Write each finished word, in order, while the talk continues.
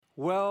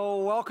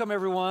Well, welcome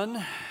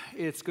everyone.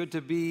 It's good to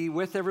be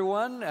with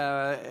everyone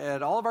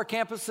at all of our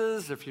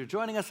campuses. If you're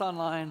joining us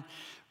online,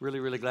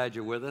 really glad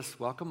you're with us.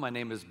 Welcome. My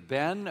name is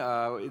Ben.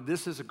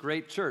 This is a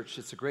great church.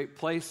 It's a great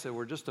place.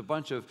 We're just a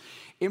bunch of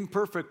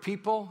imperfect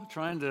people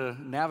trying to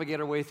navigate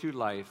our way through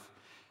life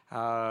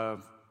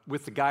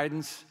with the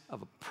guidance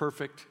of a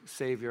perfect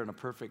Savior and a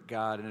perfect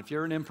God. And if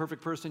you're an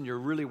imperfect person, you're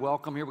really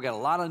welcome here. We got a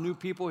lot of new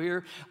people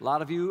here. A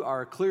lot of you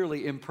are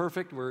clearly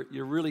imperfect.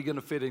 You're really going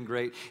to fit in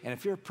great. And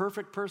if you're a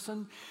perfect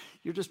person,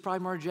 you're just probably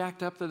more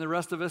jacked up than the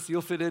rest of us.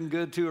 You'll fit in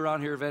good too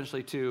around here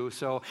eventually too.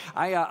 So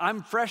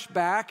I'm fresh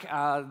back.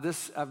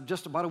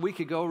 Just about a week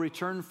ago,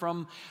 returned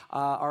from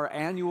our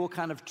annual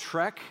kind of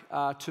trek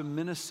to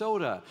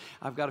Minnesota.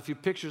 I've got a few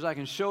pictures I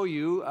can show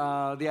you.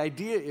 The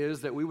idea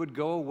is that we would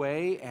go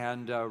away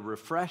and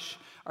refresh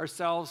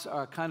ourselves,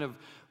 kind of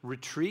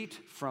retreat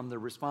from the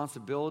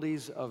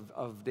responsibilities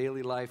of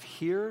daily life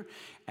here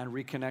and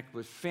reconnect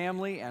with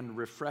family and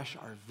refresh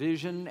our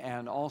vision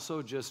and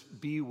also just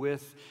be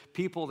with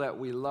people that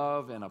we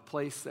love in a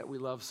place that we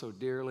love so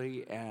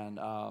dearly. And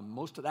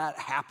most of that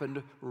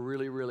happened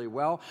really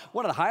well.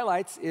 One of the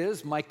highlights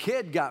is my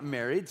kid got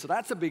married, so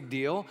that's a big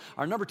deal.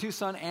 Our number 2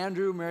 son,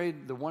 Andrew,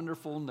 married the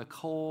wonderful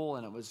Nicole,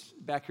 and it was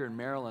back here in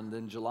Maryland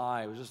in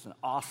July. It was just an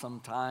awesome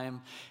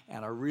time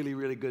and a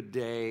really good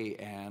day,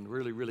 and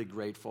really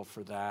grateful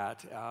for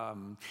that. A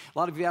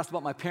lot of you asked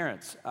about my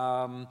parents.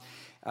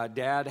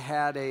 Dad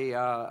had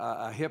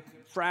a hip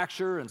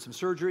fracture and some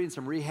surgery and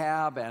some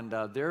rehab, and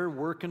they're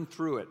working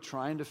through it,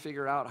 trying to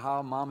figure out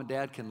how mom and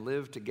dad can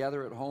live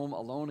together at home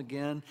alone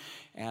again.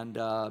 And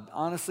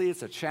honestly,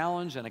 it's a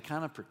challenge and a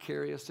kind of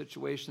precarious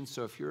situation.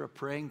 So if you're a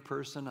praying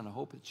person, and I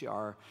hope that you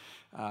are,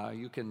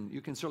 you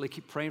can certainly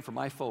keep praying for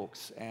my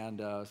folks, and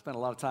spend a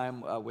lot of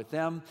time with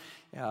them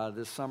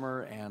this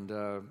summer.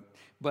 And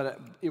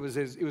but it was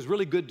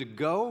really good to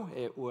go.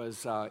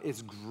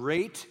 It's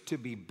great to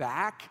be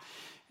back.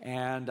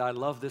 And I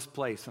love this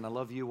place, and I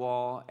love you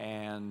all,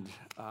 and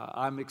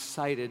I'm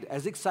excited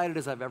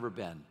as I've ever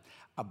been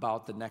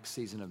about the next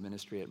season of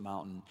ministry at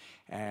Mountain.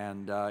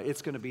 And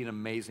it's going to be an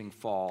amazing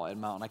fall at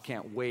Mountain. I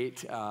can't wait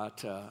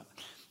to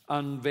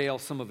unveil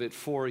some of it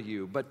for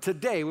you. But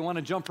today, we want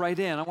to jump right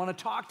in. I want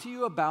to talk to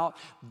you about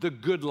the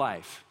good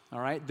life. All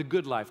right, the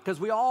good life,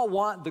 because we all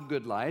want the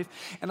good life,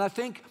 and I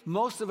think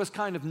most of us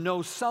kind of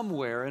know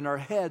somewhere in our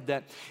head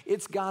that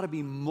it's got to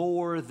be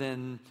more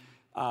than,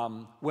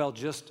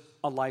 just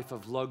a life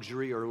of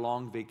luxury or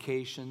long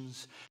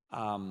vacations.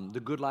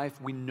 The good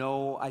life, we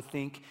know, I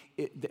think,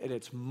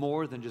 it's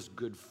more than just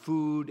good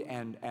food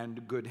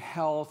and good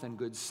health and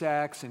good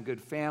sex and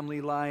good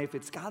family life.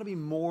 It's got to be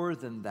more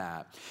than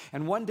that.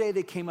 And one day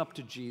they came up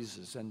to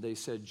Jesus and they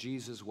said,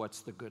 Jesus, what's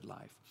the good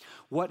life?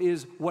 What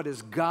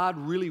does God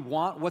really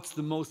want? What's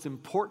the most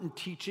important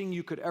teaching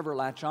you could ever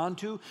latch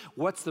onto?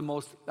 What's the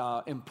most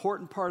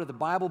important part of the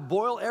Bible?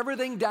 Boil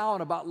everything down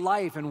about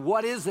life, and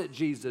what is it,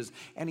 Jesus?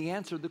 And he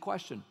answered the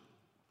question.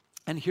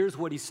 And here's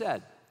what he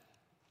said.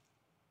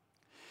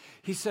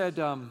 He said,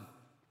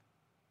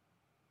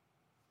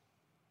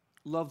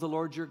 love the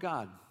Lord your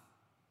God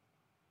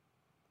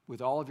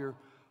with all of your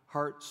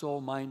heart,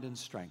 soul, mind, and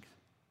strength.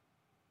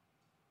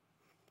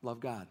 Love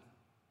God.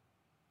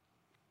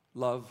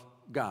 Love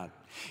God.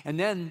 And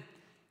then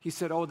he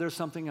said, there's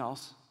something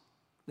else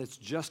that's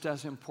just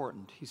as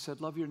important. He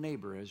said, love your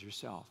neighbor as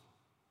yourself.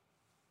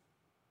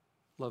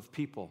 Love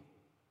people.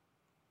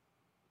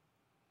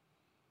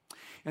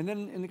 And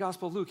then in the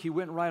Gospel of Luke, he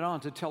went right on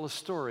to tell a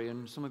story,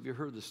 and some of you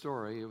heard the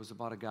story. It was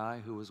about a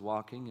guy who was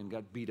walking and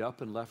got beat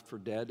up and left for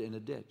dead in a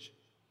ditch.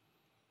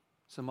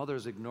 Some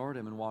others ignored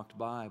him and walked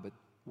by, but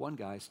one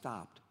guy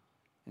stopped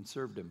and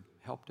served him,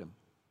 helped him.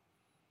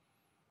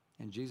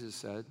 And Jesus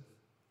said,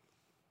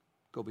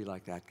 go be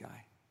like that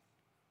guy.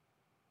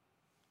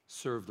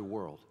 Serve the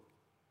world.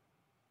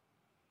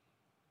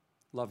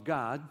 Love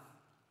God,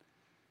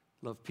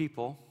 love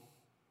people,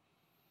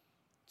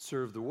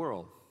 serve the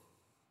world.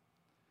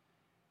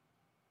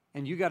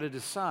 And you got to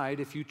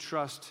decide if you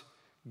trust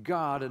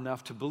God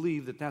enough to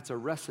believe that that's a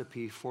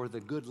recipe for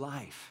the good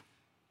life,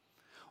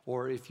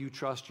 or if you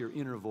trust your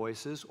inner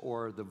voices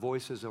or the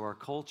voices of our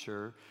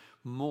culture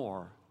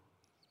more.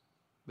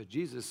 But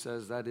Jesus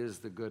says that is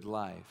the good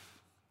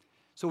life.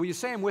 So will you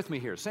say them with me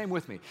here? Say them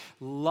with me.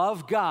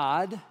 Love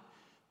God,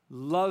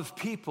 love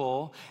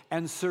people,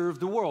 and serve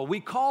the world. We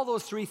call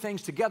those 3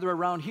 things together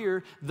around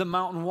here the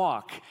mountain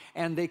walk.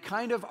 And they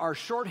kind of are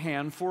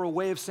shorthand for a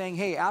way of saying,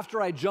 hey,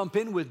 after I jump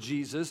in with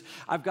Jesus,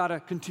 I've got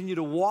to continue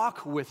to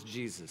walk with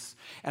Jesus.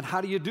 And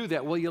how do you do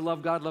that? Well, you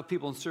love God, love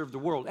people, and serve the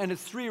world. And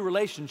it's 3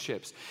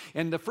 relationships.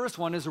 And the first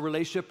one is a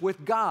relationship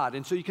with God.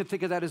 And so you can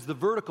think of that as the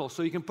vertical.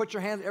 So you can put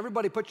your hands,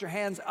 everybody put your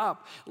hands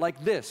up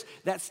like this.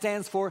 That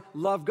stands for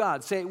love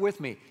God. Say it with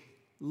me.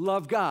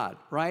 Love God,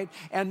 right?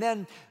 And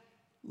then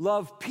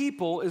love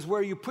people is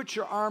where you put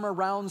your arm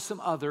around some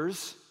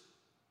others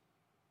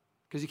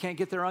because you can't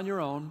get there on your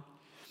own.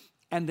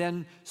 And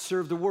then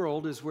serve the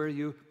world is where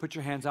you put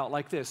your hands out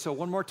like this. So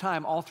one more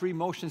time, all 3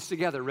 motions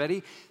together.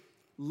 Ready?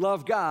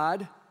 Love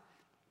God,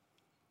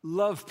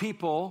 love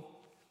people,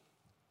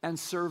 and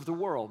serve the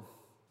world.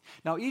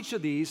 Now, each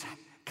of these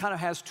kind of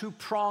has two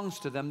prongs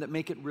to them that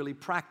make it really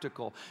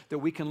practical, that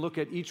we can look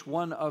at each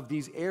one of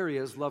these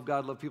areas, love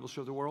God, love people,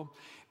 serve the world,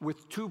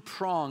 with two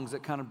prongs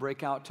that kind of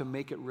break out to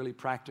make it really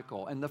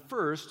practical. And the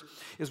first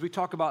is we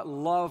talk about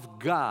love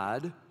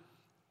God.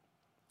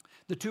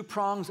 The two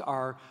prongs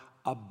are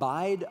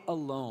abide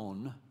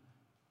alone.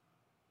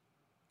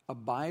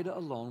 Abide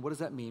alone. What does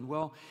that mean?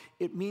 Well,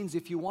 it means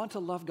if you want to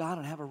love God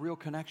and have a real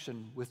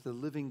connection with the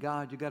living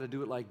God, you got to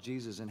do it like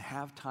Jesus and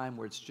have time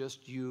where it's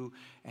just you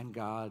and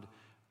God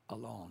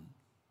alone.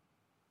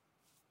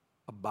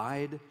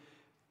 Abide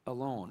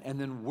alone. And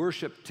then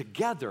worship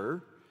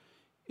together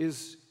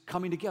is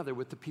coming together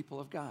with the people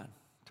of God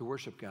to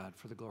worship God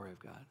for the glory of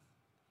God.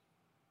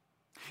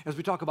 As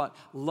we talk about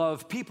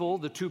love people,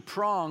 the two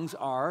prongs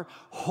are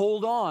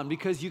hold on,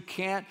 because you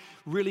can't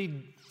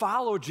really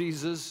follow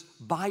Jesus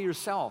by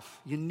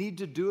yourself. You need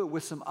to do it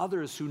with some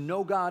others who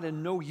know God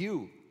and know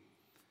you.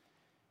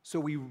 So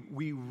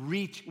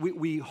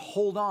we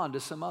hold on to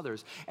some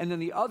others. And then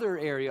the other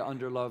area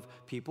under love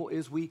people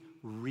is we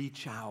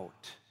reach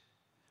out.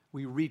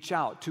 We reach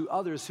out to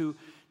others who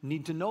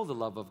need to know the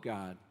love of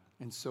God.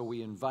 And so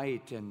we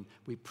invite and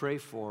we pray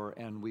for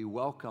and we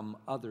welcome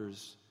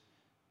others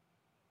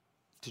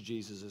to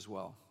Jesus as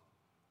well.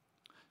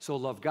 So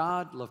love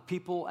God, love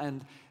people,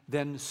 and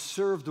then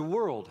serve the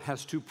world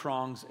has two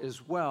prongs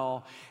as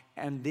well.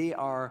 And they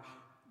are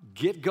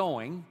get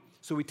going.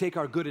 So we take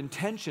our good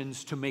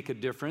intentions to make a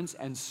difference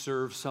and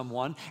serve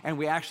someone, and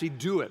we actually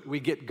do it. We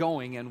get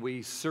going and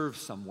we serve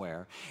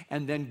somewhere.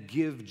 And then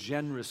give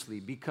generously,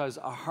 because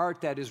a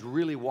heart that is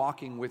really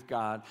walking with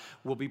God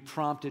will be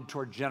prompted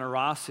toward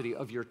generosity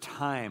of your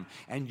time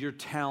and your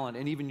talent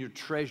and even your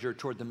treasure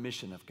toward the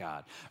mission of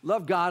God.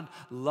 Love God,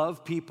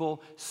 love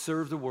people,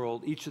 serve the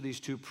world, each of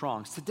these two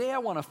prongs. Today I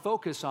want to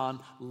focus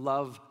on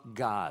love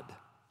God.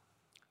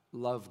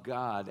 Love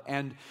God.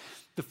 And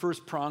the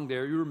first prong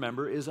there, you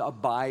remember, is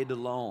abide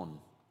alone.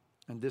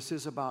 And this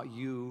is about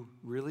you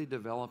really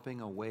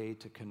developing a way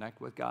to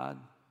connect with God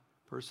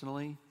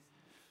personally,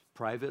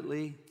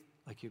 privately.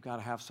 Like you've got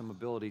to have some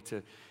ability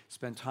to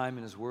spend time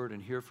in His Word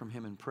and hear from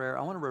Him in prayer.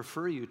 I want to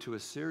refer you to a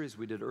series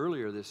we did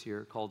earlier this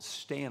year called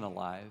Staying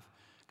Alive,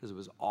 because it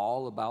was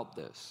all about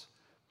this.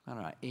 I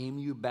don't know, aim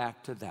you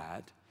back to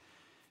that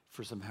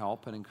for some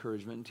help and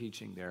encouragement and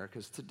teaching there,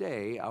 because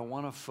today I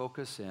want to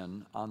focus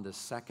in on the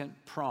second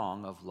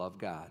prong of love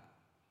God,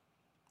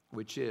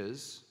 which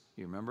is,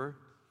 you remember,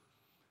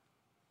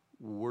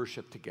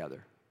 worship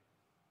together.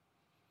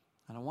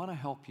 And I want to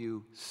help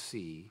you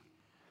see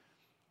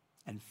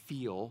and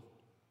feel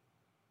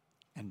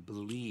and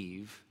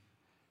believe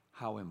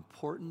how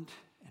important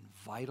and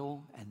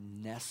vital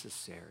and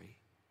necessary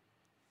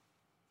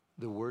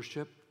the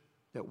worship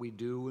that we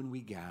do when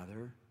we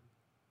gather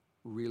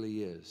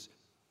really is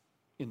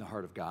in the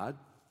heart of God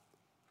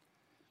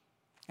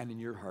and in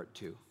your heart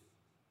too.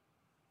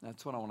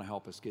 That's what I want to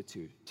help us get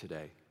to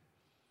today.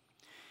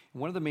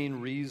 One of the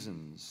main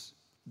reasons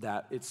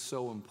that it's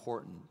so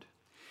important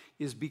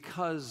is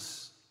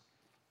because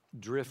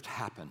drift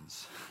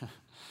happens.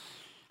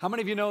 How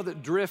many of you know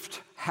that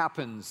drift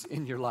happens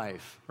in your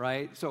life,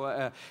 right?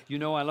 So, you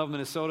know, I love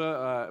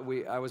Minnesota.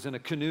 I was in a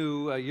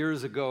canoe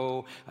years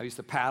ago. I used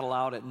to paddle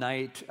out at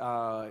night,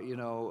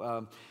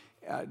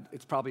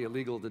 it's probably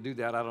illegal to do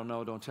that. I don't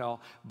know, don't tell.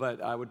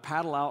 But I would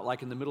paddle out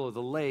like in the middle of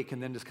the lake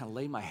and then just kind of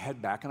lay my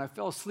head back. And I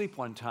fell asleep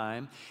one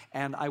time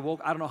and I woke,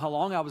 I don't know how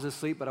long I was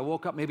asleep, but I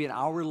woke up maybe an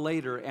hour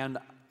later and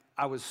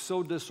I was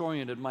so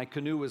disoriented. My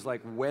canoe was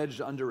like wedged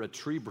under a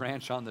tree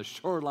branch on the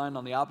shoreline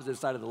on the opposite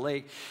side of the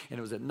lake. And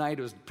it was at night,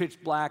 it was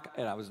pitch black,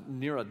 and I was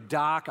near a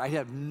dock. I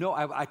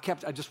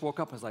just woke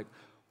up and was like,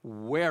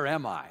 where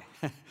am I?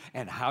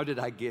 And how did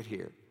I get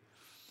here?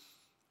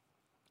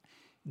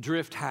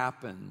 Drift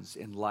happens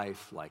in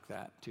life like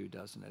that too,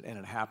 doesn't it? And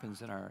it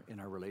happens in our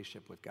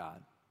relationship with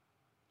God,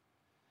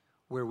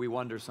 where we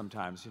wonder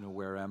sometimes,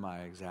 where am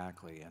I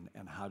exactly,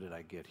 and how did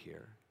I get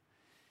here?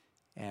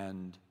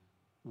 And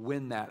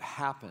when that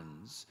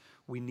happens,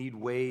 we need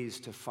ways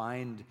to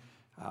find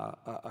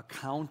a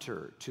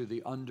counter to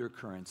the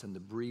undercurrents and the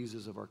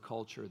breezes of our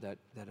culture that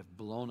have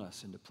blown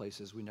us into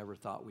places we never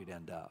thought we'd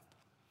end up.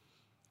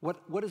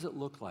 What does it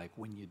look like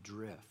when you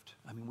drift?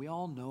 I mean, we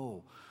all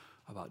know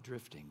about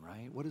drifting,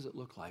 right? What does it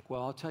look like?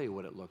 Well, I'll tell you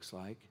what it looks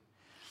like.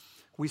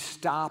 We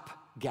stop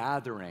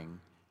gathering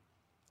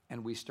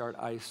and we start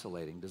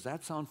isolating. Does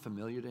that sound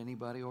familiar to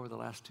anybody over the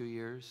last 2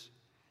 years?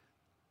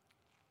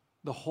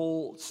 The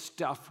whole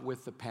stuff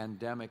with the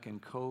pandemic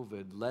and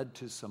COVID led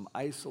to some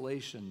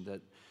isolation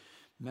that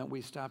meant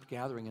we stopped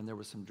gathering, and there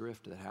was some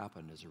drift that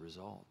happened as a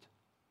result.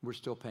 We're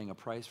still paying a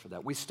price for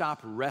that. We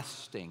stop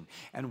resting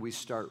and we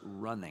start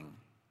running.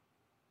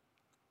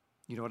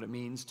 You know what it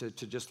means to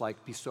just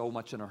like be so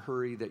much in a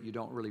hurry that you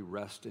don't really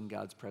rest in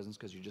God's presence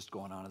because you're just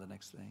going on to the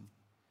next thing?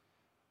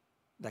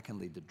 That can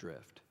lead to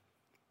drift.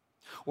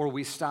 Or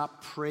we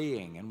stop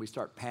praying and we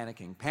start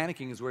panicking.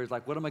 Panicking is where it's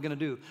like, what am I going to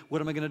do?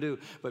 What am I going to do?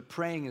 But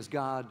praying is,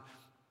 God,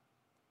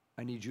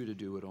 I need you to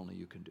do what only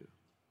you can do.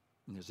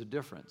 And there's a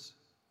difference.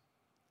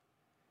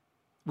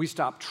 We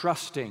stop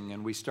trusting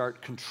and we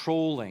start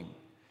controlling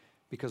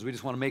because we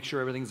just want to make sure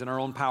everything's in our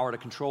own power to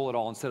control it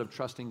all instead of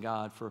trusting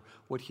God for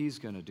what He's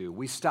going to do.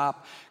 We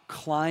stop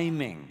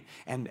climbing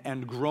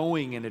and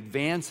growing and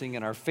advancing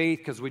in our faith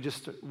because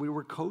we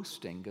were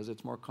coasting because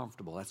it's more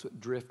comfortable. That's what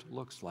drift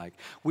looks like.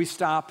 We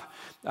stop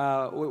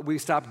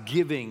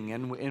giving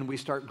and we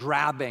start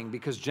grabbing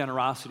because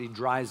generosity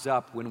dries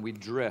up when we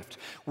drift.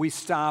 We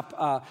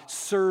stop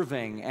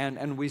serving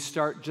and we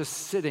start just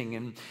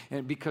sitting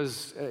and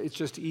because it's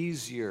just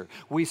easier.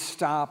 We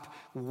stop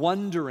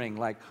wondering,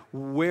 like,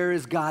 where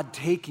is God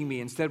taking me?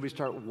 Instead, we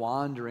start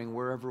wandering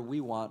wherever we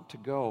want to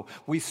go.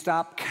 We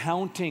stop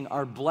counting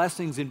our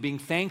blessings and being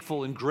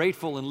thankful and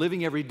grateful and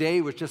living every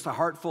day with just a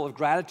heart full of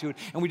gratitude,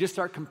 and we just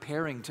start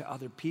comparing to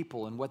other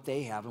people and what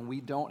they have and we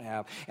don't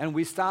have. And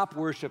we stop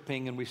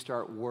worshiping and we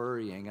start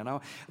worrying.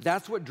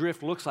 That's what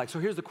drift looks like. So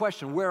here's the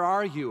question: where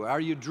are you? Are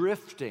you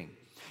drifting?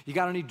 You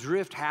got any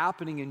drift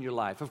happening in your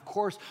life? Of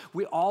course,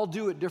 we all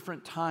do at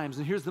different times.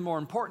 And here's the more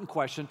important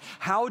question: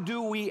 how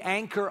do we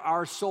anchor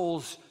our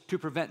souls to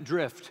prevent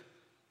drift?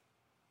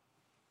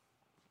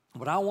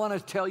 What I want to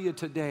tell you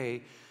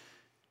today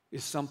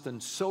is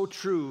something so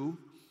true.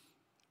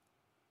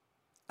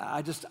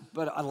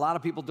 But a lot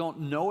of people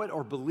don't know it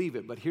or believe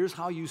it. But here's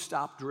how you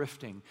stop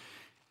drifting: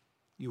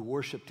 you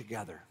worship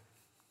together.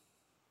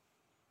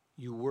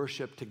 You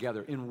worship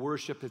together. In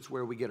worship, it's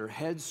where we get our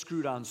heads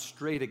screwed on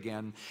straight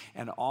again,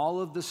 and all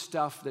of the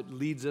stuff that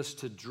leads us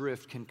to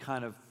drift can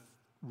kind of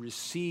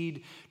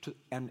recede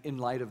and in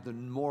light of the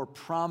more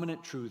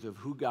prominent truth of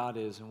who God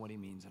is and what He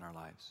means in our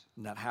lives.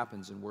 And that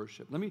happens in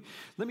worship. Let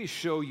me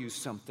show you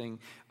something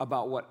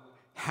about what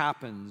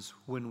happens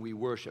when we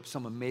worship,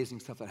 some amazing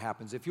stuff that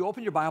happens. If you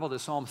open your Bible to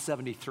Psalm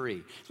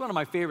 73, it's one of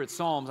my favorite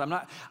Psalms.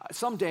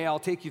 Someday I'll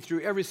take you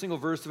through every single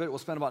verse of it. We'll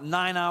spend about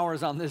 9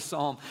 hours on this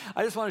Psalm.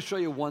 I just want to show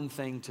you one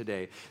thing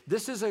today.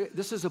 This is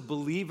a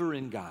believer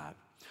in God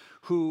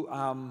who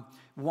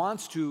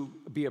wants to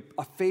be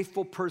a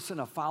faithful person,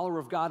 a follower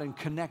of God, and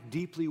connect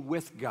deeply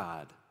with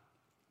God.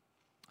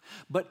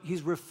 But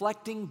he's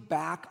reflecting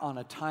back on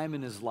a time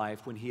in his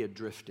life when he had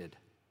drifted.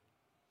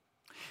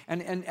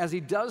 And as he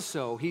does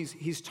so,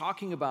 he's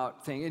talking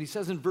about things, and he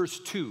says in verse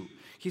 2,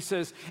 he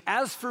says,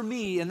 "As for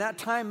me, in that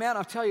time, man,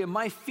 I'll tell you,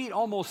 my feet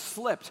almost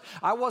slipped.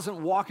 I wasn't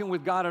walking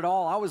with God at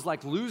all. I was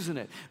like losing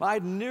it.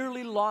 I'd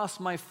nearly lost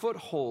my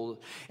foothold."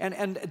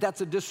 And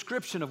that's a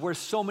description of where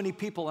so many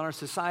people in our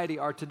society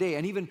are today.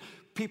 And even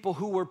people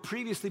who were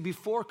previously,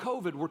 before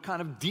COVID, were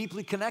kind of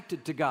deeply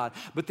connected to God.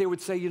 But they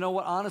would say, you know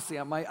what, honestly,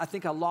 I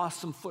think I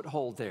lost some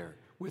foothold there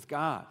with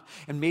God.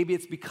 And maybe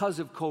it's because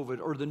of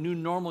COVID or the new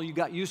normal you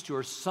got used to,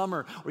 or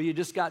summer, or you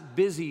just got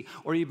busy,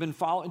 or you've been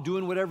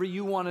doing whatever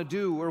you want to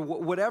do, or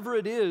whatever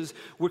it is,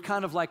 we're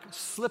kind of like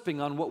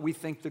slipping on what we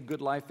think the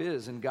good life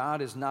is, and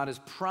God is not as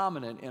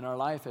prominent in our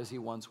life as He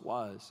once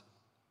was.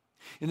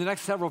 In the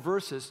next several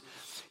verses,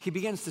 he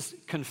begins to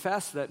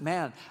confess that,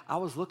 man, I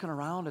was looking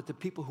around at the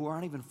people who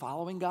aren't even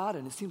following God,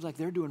 and it seems like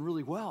they're doing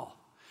really well.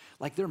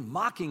 Like they're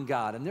mocking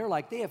God, and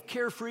they have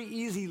carefree,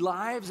 easy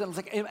lives, and I was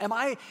like,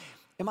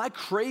 Am I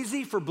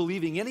crazy for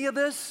believing any of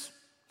this?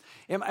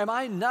 Am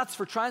I nuts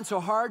for trying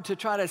so hard to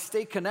try to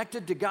stay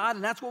connected to God?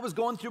 And that's what was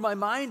going through my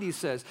mind, he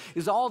says.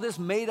 Is all this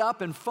made up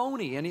and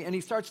phony? And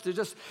he starts to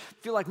just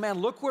feel like,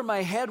 man, look where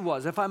my head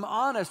was. If I'm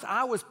honest,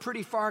 I was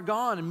pretty far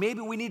gone. And maybe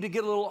we need to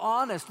get a little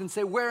honest and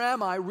say, where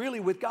am I really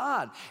with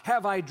God?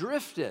 Have I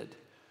drifted?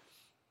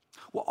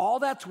 Well, all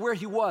that's where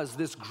he was,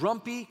 this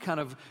grumpy, kind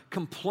of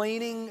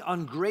complaining,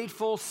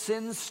 ungrateful,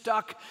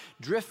 sin-stuck,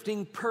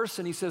 drifting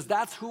person. He says,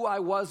 that's who I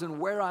was and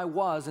where I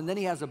was. And then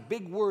he has a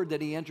big word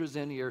that he enters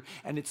in here,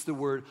 and it's the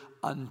word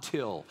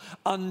until.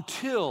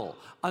 Until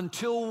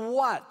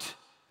what?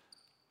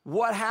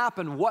 What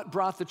happened? What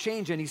brought the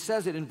change? And he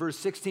says it in verse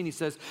 16. He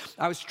says,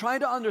 I was trying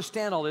to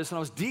understand all this, and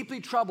I was deeply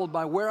troubled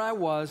by where I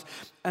was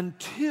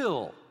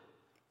until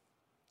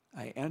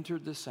I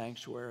entered the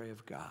sanctuary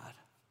of God.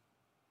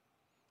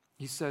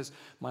 He says,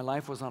 my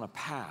life was on a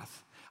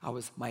path.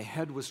 My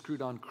head was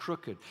screwed on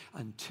crooked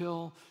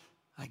until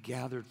I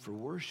gathered for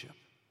worship.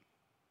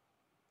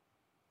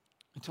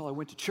 Until I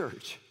went to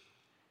church.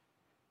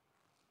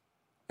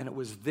 And it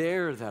was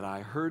there that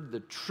I heard the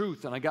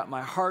truth and I got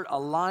my heart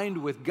aligned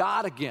with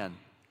God again.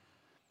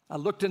 I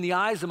looked in the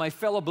eyes of my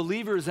fellow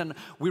believers and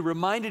we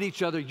reminded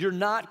each other, you're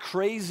not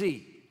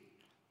crazy.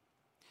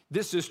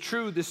 This is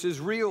true. This is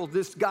real.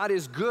 God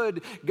is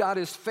good. God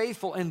is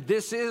faithful. And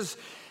this is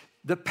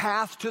the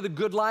path to the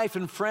good life.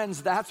 And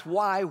friends, that's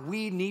why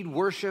we need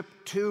worship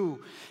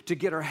too, to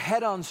get our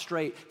head on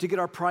straight, to get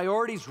our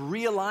priorities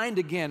realigned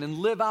again and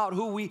live out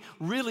who we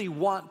really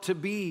want to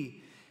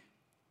be,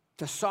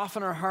 to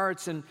soften our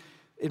hearts and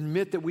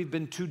admit that we've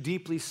been too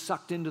deeply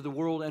sucked into the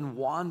world and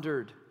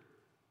wandered,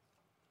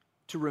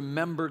 to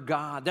remember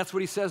God. That's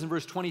what he says in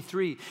verse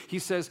 23. He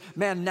says,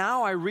 man,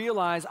 now I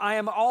realize I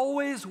am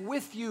always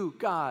with you,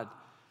 God.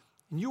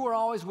 And you are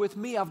always with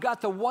me. I've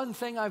got the one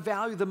thing I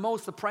value the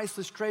most, the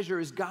priceless treasure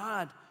is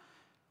God.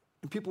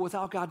 And people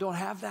without God don't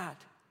have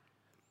that.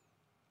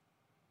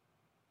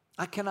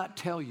 I cannot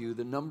tell you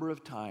the number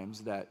of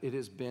times that it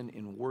has been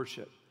in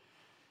worship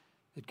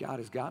that God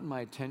has gotten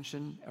my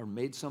attention or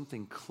made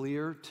something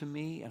clear to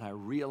me, and I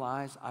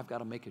realize I've got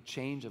to make a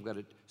change. I've got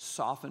to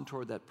soften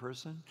toward that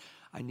person.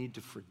 I need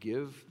to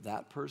forgive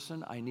that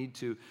person. I need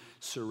to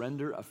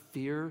surrender a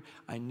fear.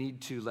 I need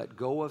to let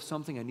go of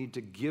something. I need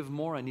to give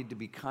more. I need to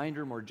be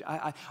kinder, more.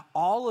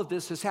 All of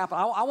this has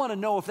happened. I want to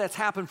know if that's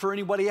happened for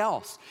anybody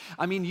else.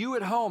 I mean, you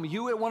at home,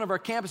 you at one of our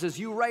campuses,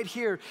 you right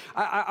here,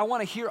 I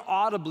want to hear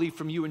audibly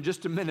from you in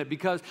just a minute,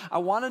 because I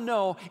want to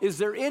know, is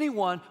there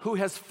anyone who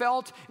has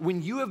felt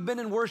when you have been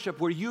in worship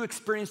where you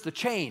experienced a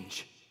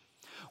change?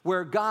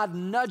 Where God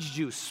nudged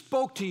you,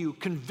 spoke to you,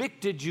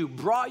 convicted you,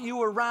 brought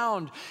you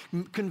around,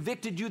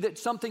 convicted you that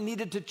something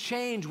needed to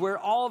change, where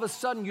all of a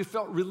sudden you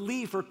felt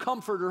relief or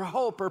comfort or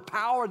hope or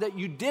power that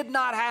you did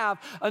not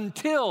have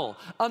until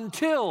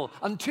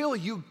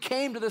you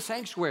came to the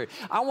sanctuary.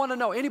 I want to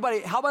know,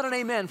 anybody, how about an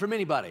amen from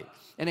anybody?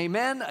 An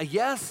amen, a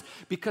yes,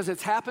 because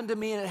it's happened to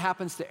me and it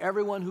happens to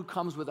everyone who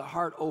comes with a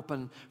heart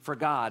open for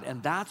God.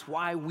 And that's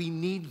why we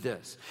need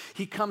this.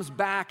 He comes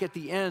back at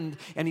the end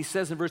and he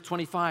says in verse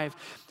 25,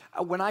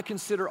 when I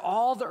consider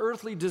all the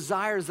earthly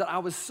desires that I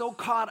was so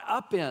caught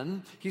up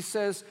in, he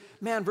says,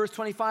 man, verse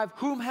 25,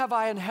 whom have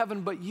I in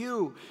heaven but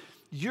you?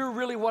 You're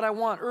really what I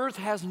want. Earth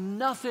has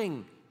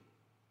nothing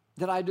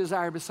that I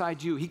desire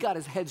beside you. He got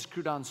his head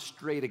screwed on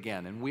straight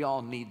again, and we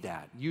all need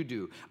that. You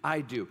do.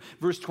 I do.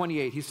 Verse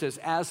 28, he says,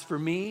 as for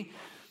me,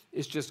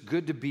 it's just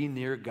good to be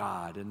near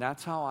God, and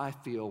that's how I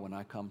feel when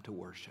I come to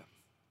worship.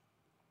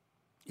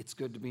 It's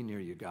good to be near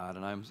you, God,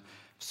 and I'm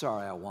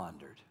sorry I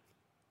wandered.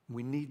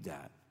 We need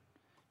that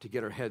to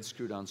get our heads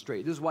screwed on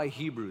straight. This is why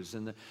Hebrews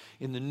in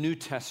the New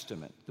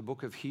Testament, the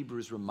book of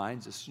Hebrews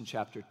reminds us in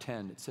chapter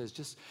 10, it says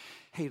just,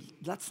 hey,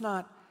 let's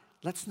not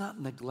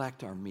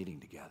neglect our meeting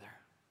together.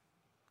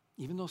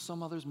 Even though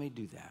some others may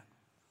do that,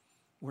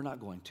 we're not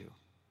going to.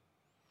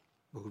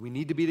 But we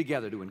need to be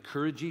together to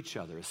encourage each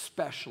other,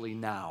 especially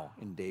now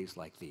in days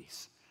like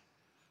these.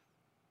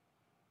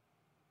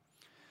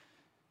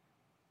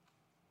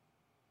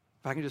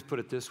 If I can just put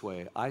it this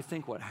way, I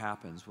think what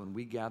happens when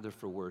we gather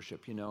for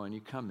worship, and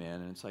you come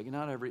in, and it's like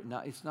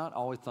it's not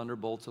always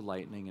thunderbolts of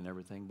lightning and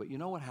everything, but you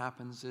know what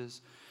happens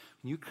is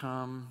when you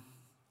come,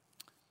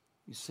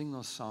 you sing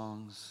those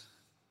songs,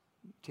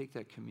 you take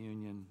that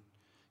communion,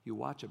 you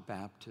watch a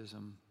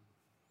baptism,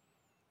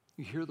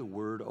 you hear the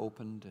word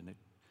opened, and it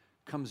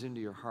comes into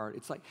your heart.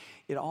 It's like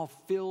it all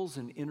fills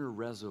an inner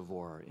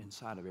reservoir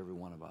inside of every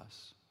one of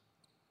us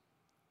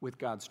with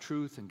God's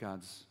truth and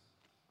God's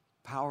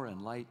power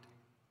and light.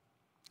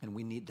 And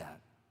we need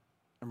that.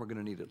 And we're going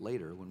to need it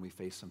later when we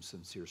face some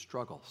sincere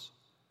struggles.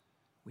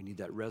 We need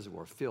that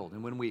reservoir filled.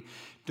 And when we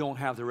don't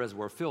have the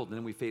reservoir filled, and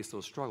then we face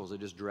those struggles, it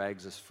just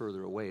drags us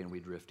further away and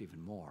we drift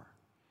even more.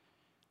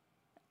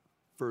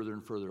 Further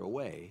and further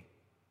away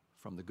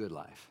from the good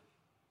life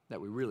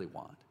that we really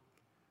want.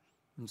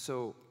 And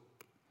so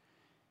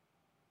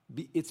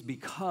it's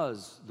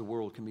because the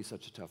world can be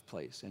such a tough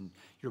place, and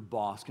your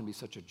boss can be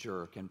such a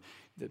jerk, and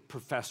the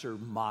professor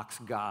mocks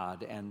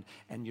God, and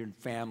your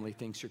family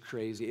thinks you're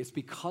crazy. It's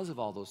because of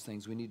all those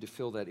things we need to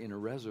fill that inner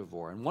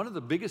reservoir. And one of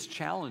the biggest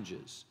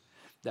challenges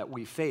that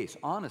we face,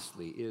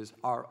 honestly, is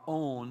our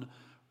own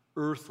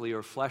earthly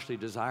or fleshly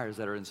desires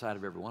that are inside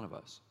of every one of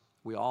us.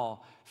 We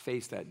all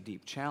face that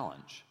deep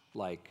challenge.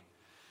 Like,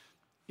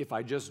 if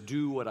I just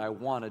do what I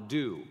want to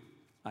do,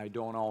 I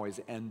don't always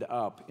end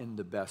up in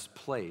the best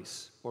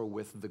place or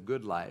with the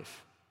good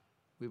life.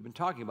 We've been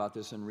talking about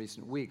this in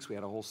recent weeks. We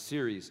had a whole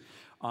series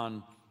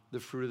on the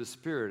fruit of the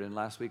Spirit, and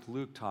last week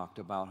Luke talked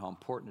about how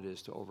important it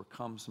is to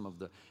overcome some of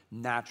the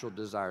natural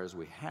desires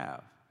we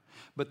have.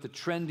 But the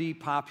trendy,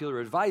 popular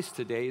advice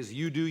today is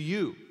you do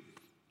you.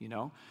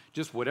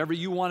 Just whatever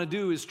you want to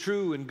do is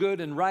true and good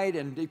and right,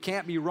 and it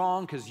can't be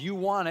wrong because you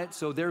want it,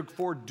 so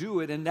therefore do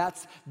it. And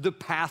that's the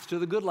path to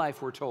the good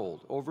life, we're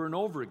told, over and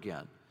over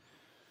again.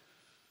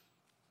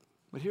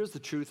 But here's the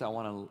truth I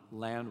want to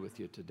land with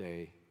you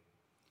today.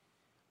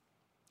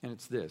 And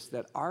it's this,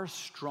 that our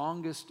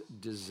strongest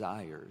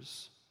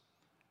desires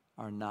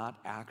are not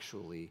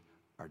actually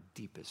our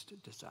deepest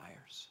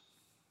desires.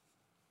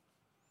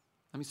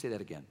 Let me say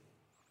that again.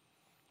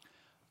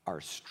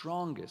 Our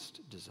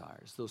strongest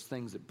desires, those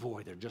things that,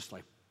 boy, they're just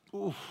like,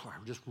 oof, I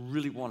just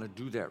really want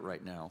to do that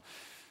right now,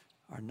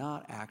 are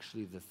not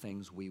actually the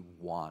things we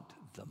want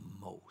the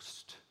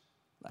most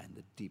and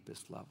the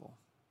deepest level.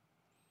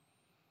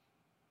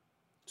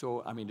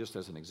 So, just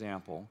as an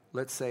example,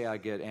 let's say I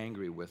get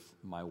angry with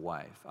my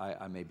wife.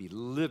 I may be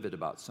livid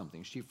about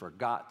something. She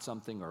forgot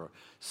something or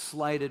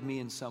slighted me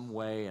in some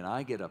way, and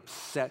I get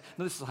upset.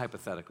 Now, this is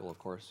hypothetical, of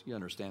course. You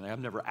understand. I've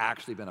never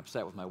actually been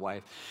upset with my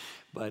wife,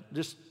 but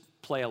just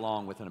play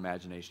along with an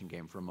imagination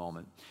game for a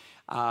moment.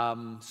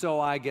 So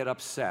I get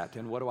upset,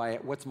 and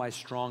what's my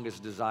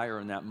strongest desire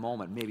in that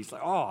moment? Maybe it's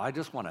like, I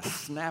just want to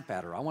snap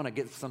at her. I want to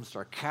get some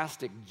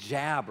sarcastic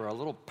jab or a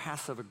little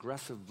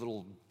passive-aggressive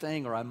little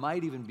thing, or I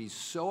might even be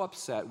so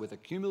upset with a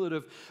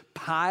cumulative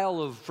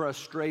pile of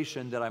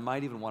frustration that I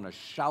might even want to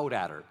shout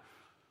at her.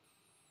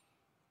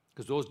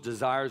 because those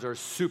desires are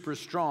super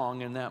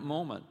strong in that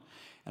moment.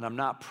 And I'm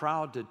not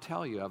proud to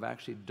tell you I've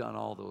actually done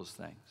all those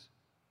things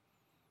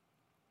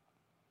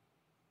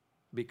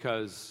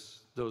because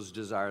those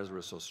desires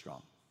were so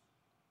strong.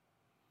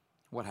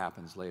 What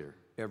happens later?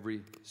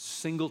 Every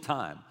single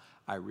time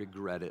I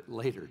regret it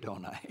later,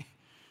 don't I?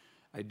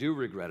 I do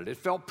regret it. It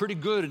felt pretty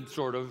good,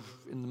 sort of,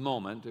 in the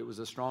moment. It was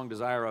a strong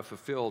desire I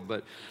fulfilled,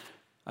 but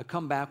I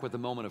come back with a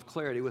moment of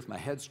clarity with my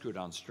head screwed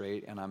on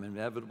straight, and I'm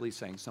inevitably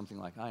saying something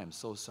like, I am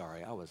so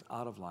sorry, I was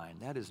out of line.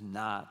 That is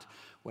not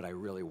what I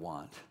really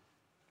want.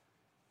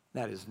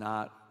 That is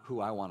not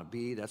who I want to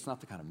be. That's not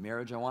the kind of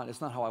marriage I want.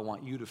 It's not how I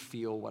want you to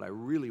feel. What I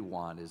really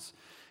want is,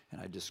 and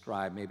I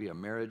describe maybe a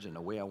marriage and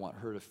the way I want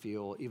her to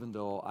feel, even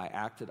though I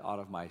acted out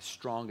of my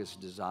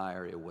strongest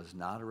desire, it was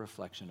not a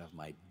reflection of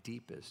my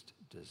deepest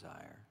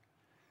desire.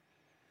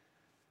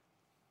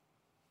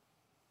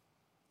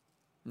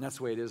 And that's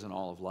the way it is in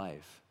all of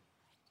life,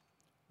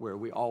 where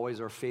we always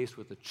are faced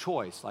with a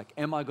choice, like,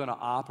 am I going to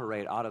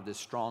operate out of this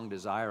strong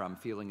desire I'm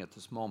feeling at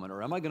this moment,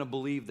 or am I going to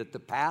believe that the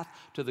path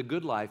to the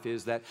good life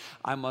is that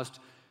I must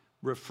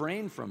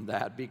refrain from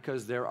that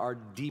because there are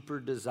deeper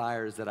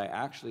desires that I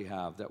actually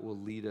have that will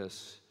lead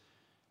us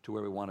to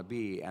where we want to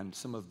be, and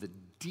some of the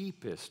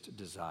deepest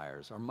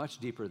desires are much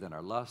deeper than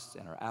our lusts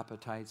and our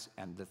appetites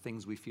and the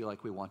things we feel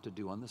like we want to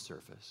do on the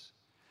surface.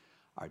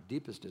 Our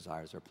deepest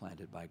desires are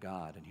planted by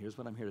God, and here's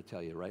what I'm here to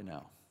tell you right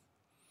now,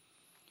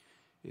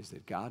 is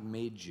that God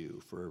made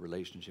you for a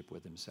relationship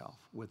with himself.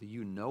 Whether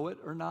you know it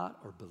or not,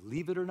 or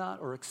believe it or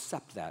not, or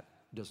accept that,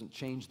 doesn't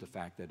change the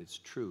fact that it's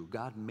true.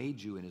 God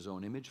made you in his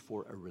own image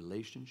for a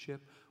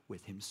relationship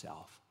with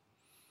himself.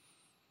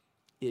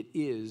 It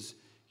is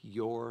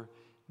your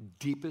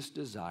deepest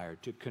desire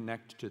to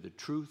connect to the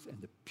truth and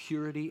the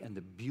purity and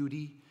the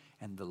beauty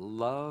and the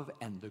love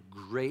and the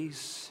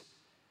grace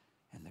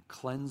and the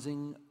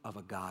cleansing of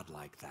a God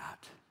like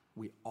that.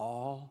 We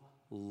all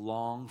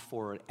long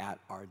for it at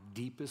our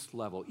deepest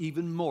level,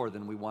 even more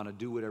than we want to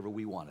do whatever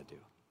we want to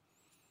do.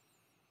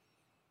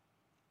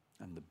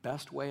 And the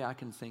best way I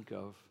can think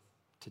of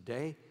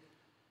today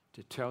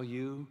to tell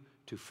you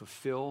to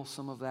fulfill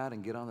some of that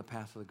and get on the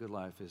path of the good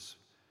life is,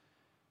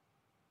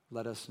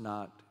 let us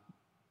not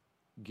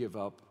give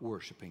up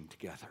worshiping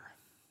together,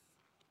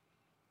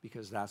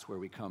 because that's where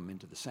we come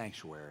into the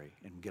sanctuary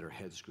and get our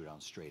heads screwed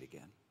on straight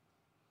again.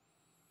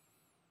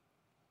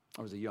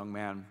 I was a young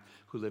man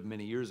who lived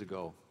many years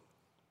ago,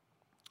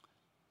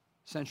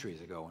 centuries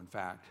ago, in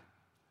fact,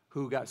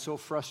 who got so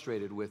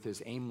frustrated with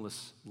his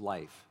aimless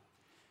life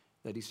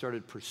that he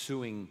started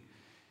pursuing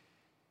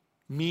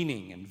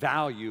meaning and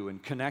value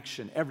and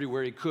connection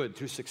everywhere he could,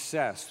 through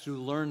success,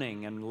 through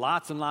learning, and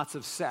lots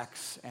of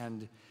sex.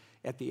 And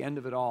at the end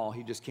of it all,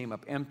 he just came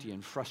up empty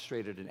and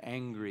frustrated and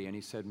angry, and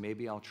he said,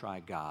 maybe I'll try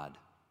God.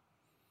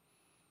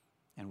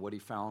 And what he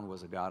found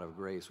was a God of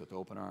grace with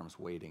open arms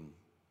waiting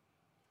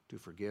to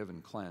forgive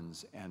and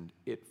cleanse, and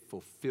it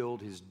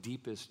fulfilled his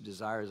deepest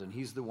desires. And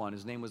he's the one,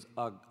 his name was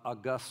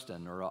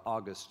Augustine, or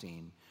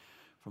Augustine,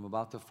 from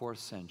about the 4th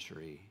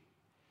century.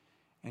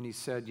 And he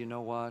said, you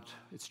know what?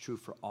 It's true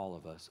for all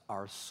of us.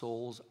 Our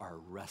souls are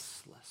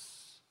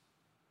restless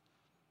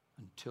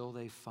until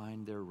they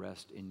find their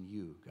rest in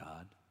you,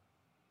 God.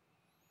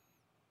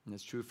 And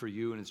it's true for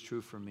you, and it's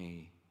true for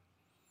me.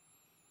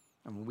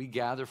 And when we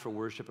gather for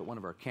worship at one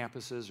of our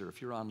campuses, or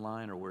if you're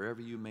online or wherever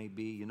you may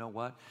be, you know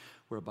what?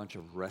 We're a bunch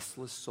of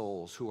restless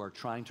souls who are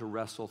trying to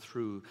wrestle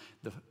through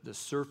the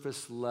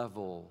surface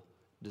level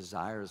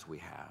desires we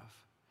have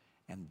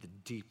and the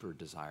deeper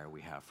desire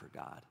we have for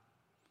God.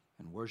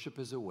 And worship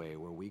is a way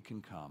where we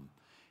can come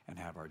and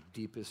have our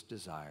deepest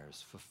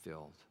desires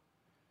fulfilled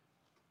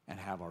and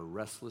have our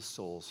restless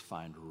souls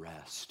find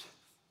rest.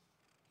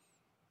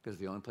 Because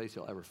the only place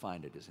you'll ever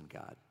find it is in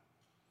God.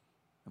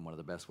 And one of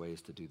the best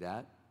ways to do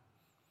that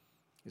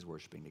is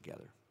worshiping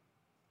together.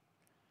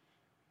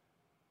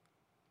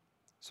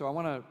 So I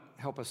want to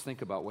help us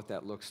think about what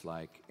that looks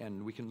like,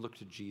 and we can look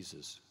to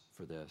Jesus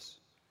for this.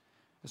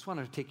 I just want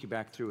to take you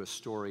back through a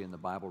story in the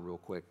Bible real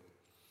quick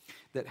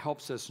that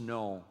helps us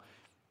know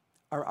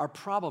our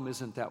problem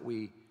isn't that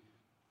we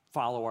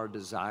follow our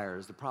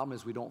desires. The problem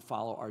is we don't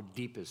follow our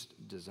deepest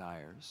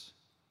desires.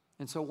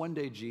 And so one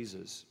day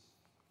Jesus,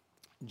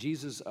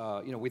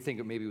 we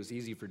think maybe it was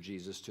easy for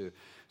Jesus to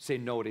say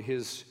no to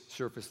his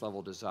surface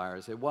level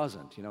desires. It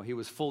wasn't. He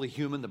was fully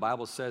human. The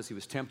Bible says he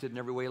was tempted in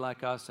every way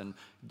like us, and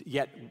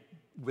yet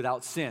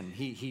without sin.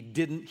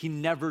 He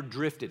never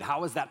drifted.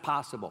 How is that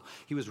possible?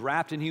 He was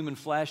wrapped in human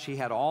flesh. He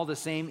had all the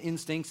same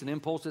instincts and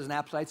impulses and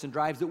appetites and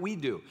drives that we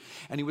do.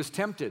 And he was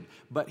tempted,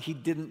 but he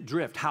didn't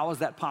drift. How is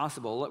that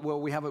possible?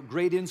 Well, we have a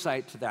great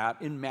insight to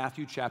that in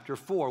Matthew chapter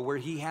 4, where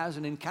he has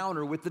an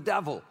encounter with the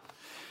devil.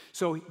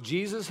 So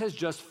Jesus has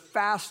just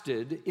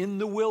fasted in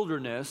the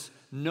wilderness,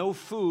 no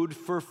food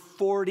for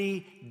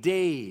 40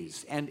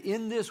 days. And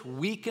in this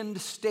weakened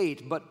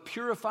state, but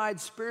purified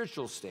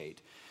spiritual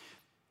state,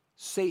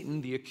 Satan,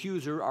 the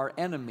accuser, our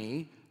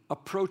enemy,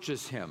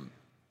 approaches him.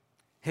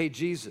 Hey,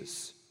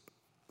 Jesus,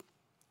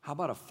 how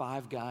about a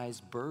Five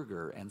Guys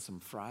burger and some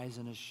fries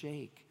and a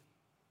shake?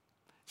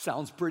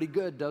 Sounds pretty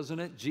good, doesn't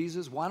it?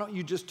 Jesus, why don't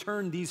you just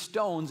turn these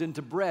stones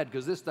into bread?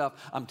 Because this stuff,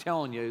 I'm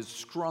telling you, is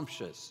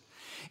scrumptious.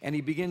 And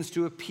he begins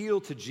to appeal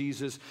to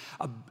Jesus,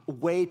 a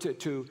way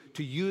to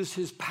use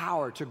his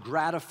power to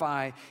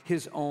gratify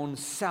his own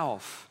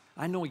self.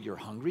 I know you're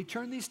hungry.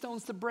 Turn these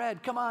stones to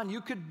bread. Come on,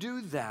 you could do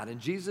that. And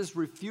Jesus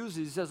refuses.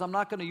 He says, I'm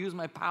not going to use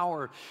my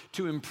power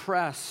to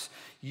impress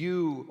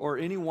you or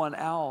anyone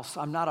else.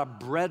 I'm not a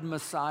bread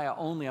Messiah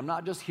only. I'm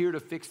not just here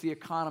to fix the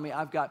economy.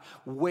 I've got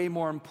way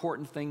more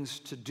important things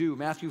to do.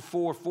 Matthew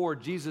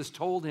 4:4, Jesus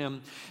told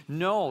him,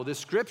 no, the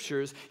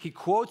scriptures, he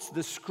quotes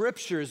the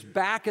scriptures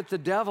back at the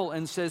devil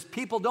and says,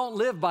 people don't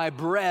live by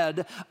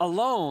bread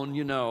alone,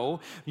 you know.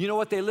 You know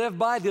what they live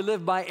by? They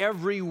live by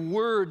every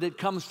word that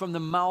comes from the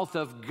mouth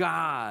of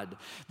God.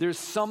 There's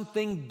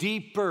something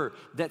deeper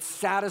that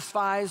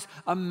satisfies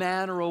a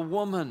man or a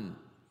woman.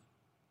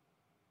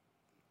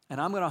 And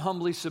I'm going to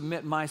humbly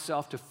submit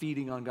myself to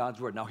feeding on God's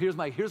word. Now, here's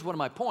what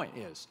my point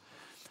is.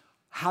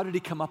 How did he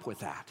come up with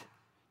that?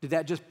 Did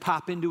that just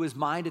pop into his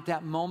mind at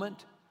that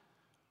moment?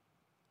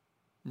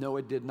 No,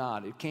 it did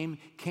not. It came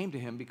to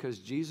him because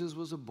Jesus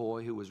was a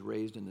boy who was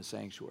raised in the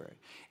sanctuary.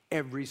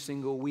 Every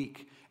single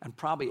week and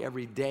probably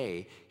every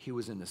day, he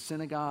was in the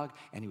synagogue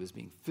and he was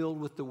being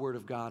filled with the word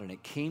of God. And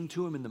it came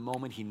to him in the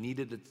moment he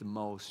needed it the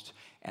most.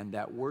 And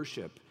that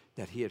worship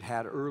that he had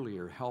had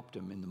earlier helped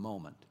him in the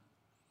moment.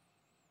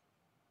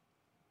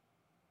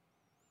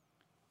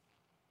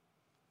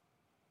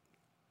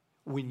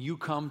 When you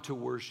come to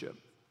worship,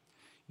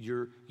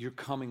 you're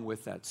coming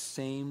with that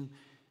same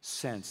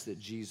sense that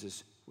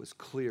Jesus was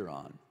clear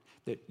on,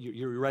 that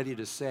you're ready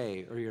to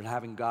say, or you're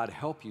having God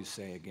help you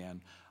say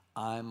again,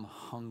 I'm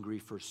hungry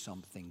for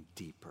something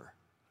deeper.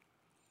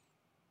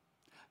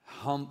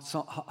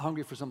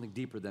 Hungry for something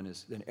deeper than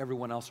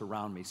everyone else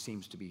around me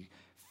seems to be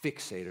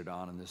fixated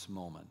on in this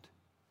moment.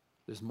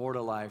 There's more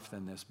to life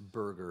than this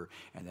burger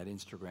and that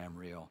Instagram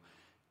reel.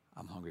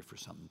 I'm hungry for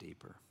something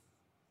deeper.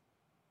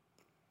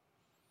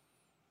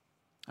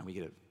 And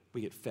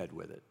we get fed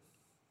with it.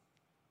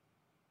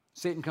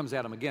 Satan comes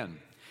at him again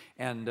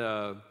and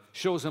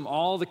shows him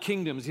all the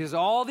kingdoms. He has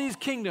all these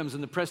kingdoms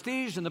and the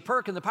prestige and the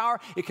perk and the power.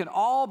 It can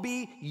all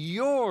be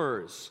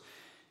yours.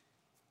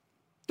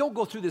 Don't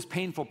go through this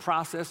painful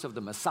process of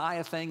the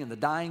Messiah thing and the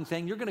dying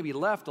thing. You're going to be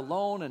left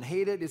alone and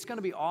hated. It's going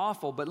to be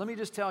awful. But let me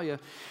just tell you,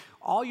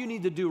 all you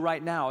need to do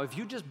right now, if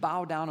you just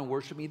bow down and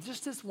worship me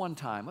just this one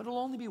time, it'll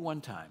only be one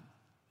time.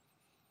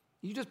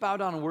 You just bow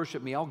down and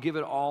worship me. I'll give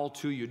it all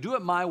to you. Do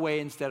it my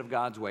way instead of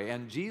God's way.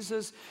 And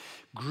Jesus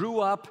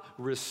grew up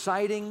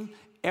reciting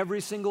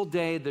every single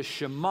day the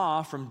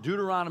Shema from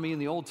Deuteronomy in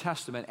the Old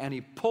Testament, and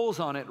he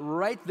pulls on it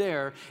right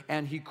there,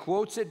 and he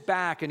quotes it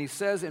back, and he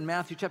says in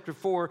Matthew chapter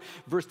 4,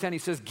 verse 10, he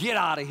says, get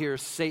out of here,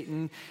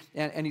 Satan.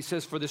 And he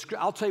says,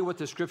 I'll tell you what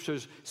the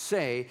scriptures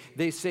say.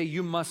 They say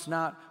you must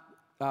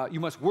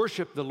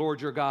worship the Lord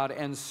your God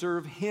and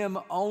serve him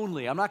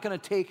only. I'm not going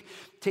to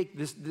take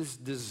this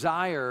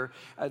desire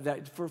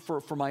that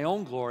for my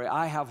own glory.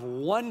 I have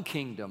one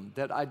kingdom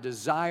that I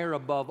desire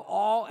above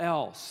all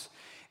else.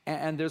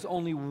 And there's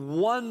only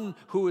one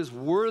who is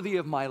worthy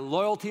of my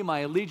loyalty, my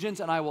allegiance,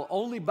 and I will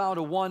only bow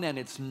to one, and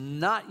it's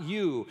not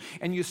you.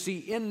 And you see,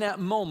 in that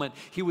moment,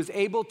 he was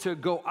able to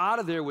go out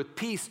of there with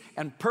peace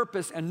and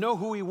purpose and know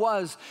who he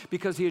was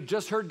because he had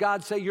just heard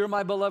God say, you're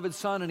my beloved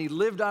son, and he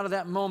lived out of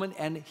that moment,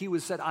 and he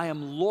was said, I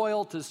am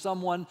loyal to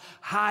someone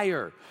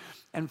higher.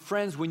 And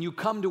friends, when you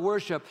come to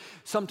worship,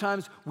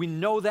 sometimes we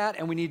know that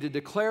and we need to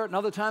declare it, and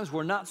other times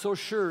we're not so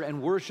sure,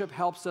 and worship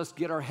helps us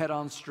get our head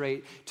on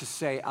straight to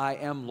say, I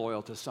am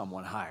loyal to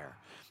someone higher.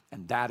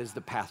 And that is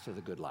the path to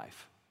the good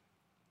life.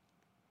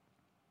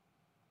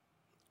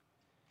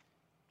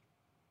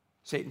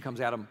 Satan comes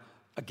at him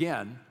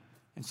again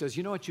and says,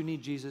 you know what you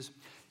need, Jesus?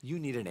 You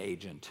need an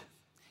agent.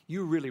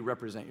 You really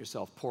represent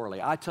yourself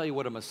poorly. I tell you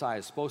what a Messiah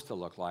is supposed to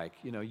look like.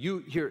 You know,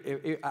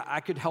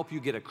 I could help you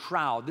get a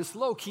crowd. This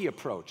low-key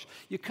approach.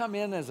 You come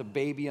in as a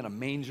baby in a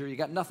manger. You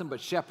got nothing but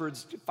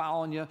shepherds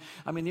following you.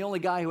 I mean, the only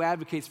guy who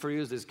advocates for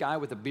you is this guy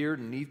with a beard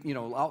and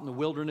out in the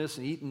wilderness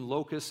and eating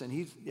locusts,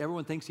 and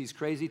everyone thinks he's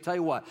crazy. Tell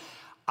you what,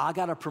 I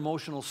got a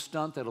promotional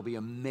stunt that'll be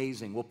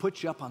amazing. We'll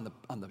put you up on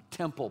the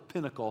temple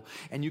pinnacle,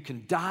 and you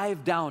can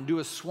dive down, do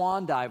a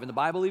swan dive. And the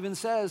Bible even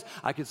says,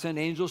 I could send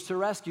angels to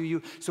rescue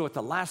you. So at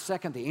the last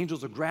second, the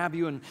angels will grab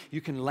you, and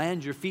you can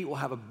land your feet. We'll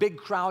have a big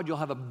crowd. You'll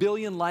have 1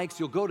 billion likes.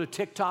 You'll go to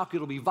TikTok.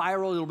 It'll be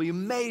viral. It'll be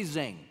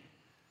amazing.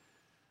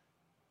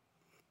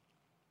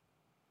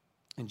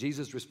 And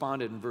Jesus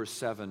responded in verse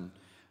 7.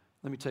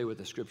 Let me tell you what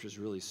the scriptures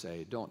really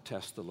say. Don't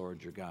test the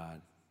Lord your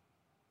God.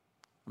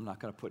 I'm not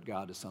going to put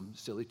God to some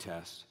silly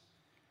test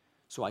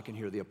so I can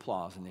hear the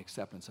applause and the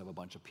acceptance of a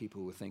bunch of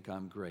people who think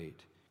I'm great,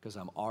 because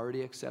I'm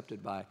already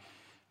accepted by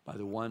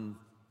the one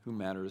who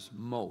matters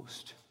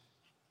most.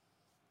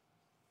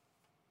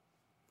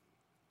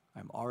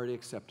 I'm already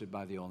accepted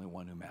by the only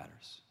one who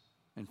matters.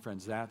 And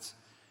friends, that's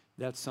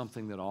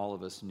something that all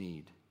of us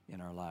need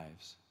in our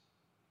lives.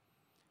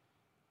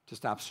 To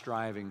stop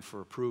striving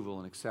for approval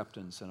and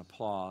acceptance and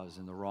applause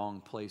in the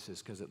wrong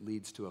places, because it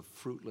leads to a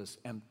fruitless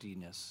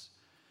emptiness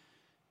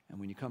And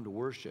when you come to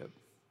worship,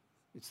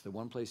 it's the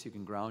one place you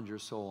can ground your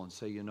soul and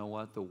say, you know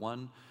what? The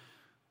one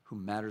who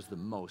matters the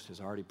most has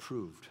already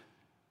proved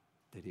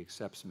that he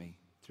accepts me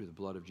through the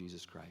blood of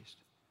Jesus Christ.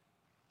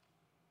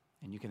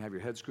 And you can have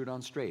your head screwed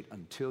on straight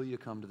until you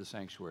come to the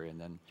sanctuary, and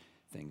then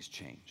things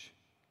change.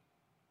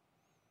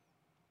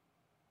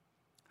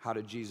 How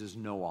did Jesus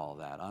know all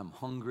that? I'm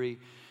hungry.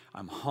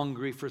 I'm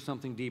hungry for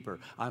something deeper.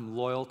 I'm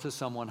loyal to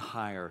someone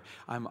higher.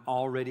 I'm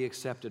already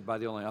accepted by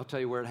the only. I'll tell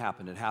you where it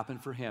happened. It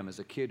happened for him as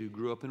a kid who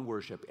grew up in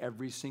worship.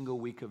 Every single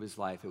week of his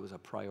life, it was a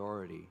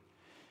priority.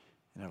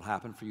 And it'll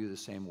happen for you the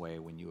same way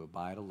when you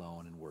abide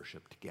alone and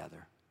worship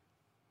together.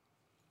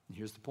 And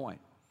here's the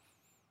point.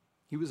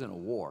 He was in a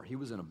war. He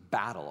was in a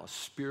battle, a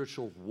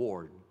spiritual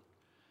war.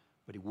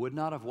 But he would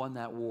not have won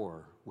that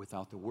war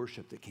without the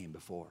worship that came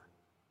before.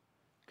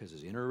 Because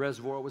his inner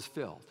reservoir was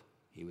filled.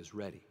 He was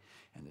ready.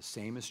 And the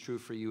same is true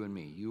for you and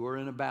me. You are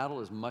in a battle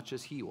as much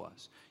as he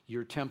was.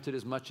 You're tempted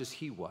as much as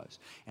he was.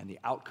 And the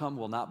outcome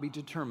will not be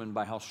determined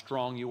by how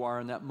strong you are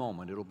in that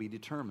moment. It'll be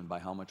determined by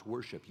how much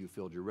worship you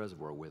filled your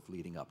reservoir with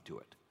leading up to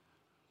it.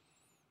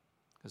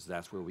 Because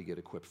that's where we get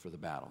equipped for the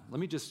battle.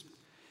 Let me just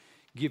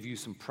give you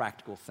some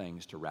practical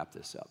things to wrap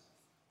this up.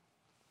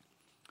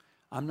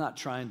 I'm not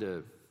trying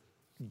to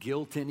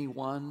guilt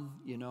anyone,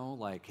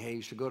 like, hey,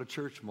 you should go to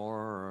church more,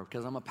 or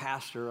because I'm a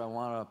pastor, I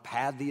want to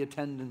pad the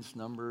attendance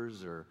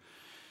numbers, or,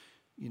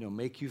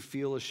 make you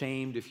feel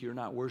ashamed if you're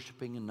not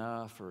worshiping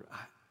enough. Or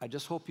I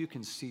just hope you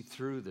can see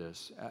through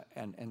this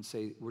and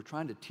say, we're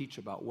trying to teach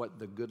about what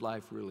the good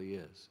life really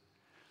is.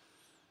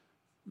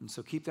 And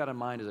so keep that in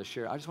mind as I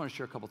share. I just want to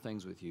share a couple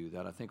things with you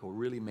that I think will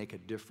really make a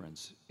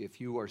difference if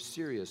you are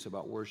serious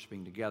about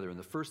worshiping together. And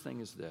the first thing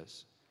is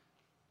this.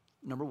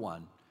 Number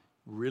one,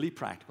 really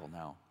practical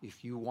now.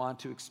 If you want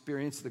to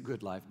experience the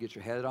good life, get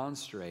your head on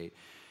straight,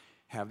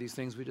 have these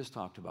things we just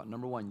talked about.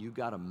 Number one, you've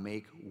got to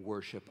make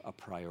worship a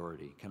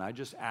priority. Can I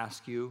just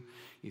ask you,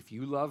 if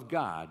you love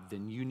God,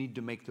 then you need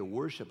to make the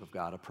worship of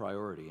God a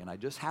priority. And I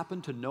just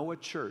happen to know a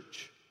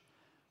church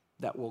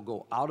that will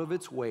go out of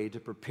its way to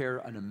prepare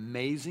an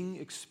amazing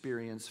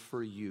experience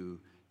for you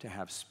to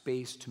have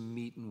space to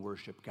meet and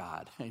worship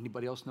God.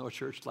 Anybody else know a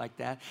church like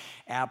that?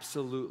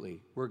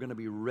 Absolutely. We're going to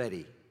be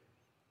ready.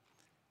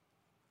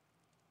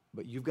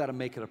 But you've got to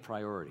make it a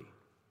priority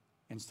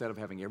instead of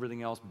having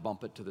everything else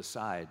bump it to the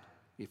side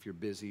if you're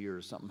busy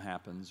or something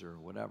happens or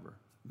whatever.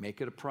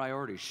 Make it a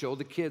priority. Show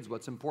the kids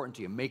what's important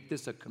to you. Make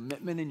this a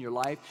commitment in your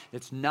life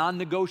that's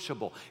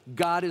non-negotiable.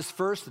 God is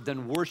first,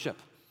 then worship.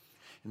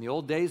 In the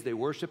old days, they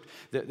worshiped.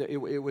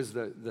 It was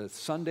the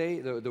Sunday,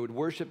 the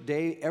worship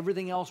day.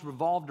 Everything else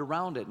revolved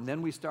around it. And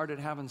then we started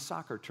having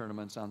soccer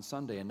tournaments on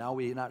Sunday, and now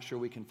we're not sure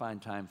we can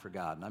find time for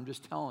God. And I'm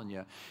just telling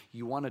you,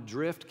 you want to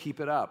drift, keep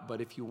it up.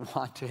 But if you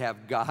want to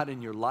have God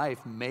in your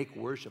life, make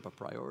worship a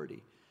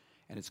priority.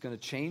 And it's going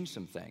to change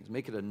some things.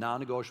 Make it a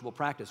non-negotiable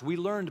practice. We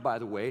learned, by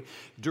the way,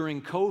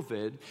 during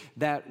COVID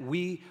that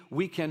we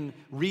can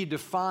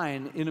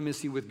redefine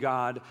intimacy with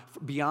God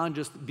beyond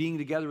just being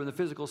together in the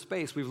physical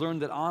space. We've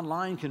learned that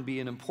online can be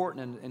an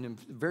important and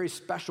a very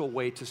special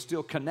way to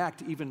still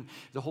connect. Even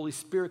the Holy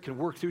Spirit can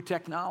work through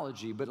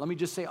technology. But let me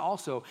just say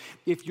also,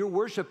 if you're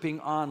worshiping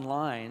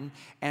online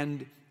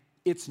and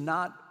it's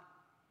not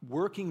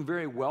working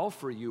very well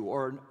for you,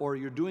 or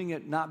you're doing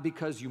it not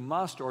because you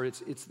must, or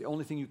it's the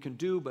only thing you can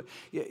do, but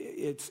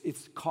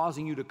it's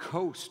causing you to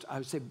coast, I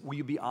would say, will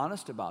you be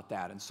honest about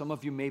that? And some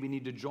of you maybe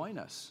need to join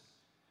us.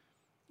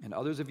 And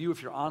others of you,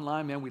 if you're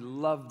online, man, we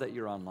love that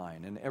you're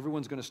online. And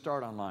everyone's going to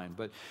start online,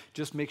 but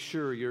just make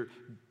sure you're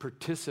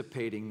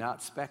participating, not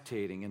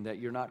spectating, and that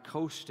you're not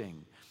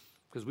coasting,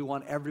 because we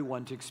want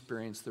everyone to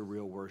experience the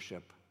real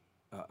worship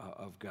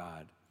of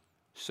God.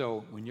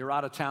 So when you're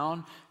out of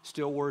town,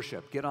 still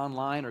worship. Get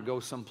online or go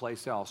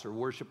someplace else, or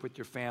worship with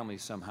your family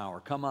somehow,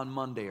 or come on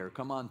Monday or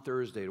come on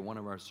Thursday to one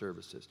of our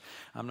services.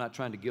 I'm not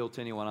trying to guilt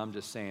anyone. I'm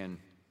just saying,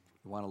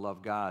 you want to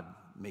love God,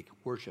 make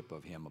worship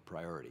of Him a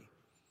priority.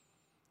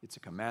 It's a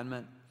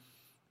commandment.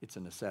 It's a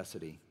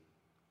necessity.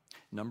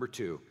 Number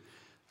two,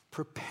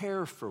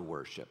 prepare for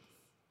worship.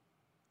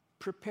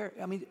 Prepare.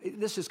 I mean,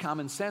 this is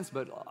common sense,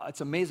 but it's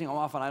amazing how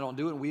often I don't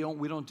do it, and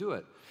we don't do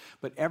it.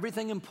 But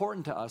everything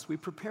important to us, we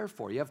prepare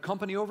for. You have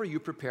company over, you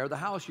prepare the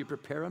house, you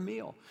prepare a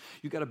meal.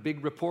 You got a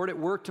big report at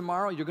work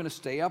tomorrow, you're going to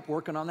stay up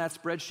working on that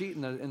spreadsheet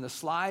and the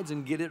slides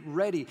and get it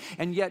ready.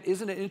 And yet,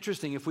 isn't it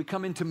interesting, if we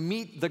come in to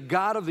meet the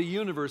God of the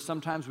universe,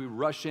 sometimes we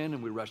rush in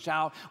and we rush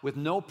out with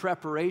no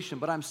preparation.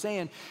 But I'm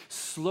saying,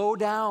 slow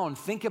down,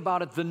 think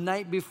about it the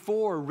night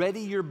before,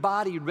 ready your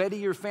body, ready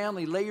your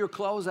family, lay your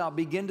clothes out,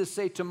 begin to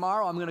say,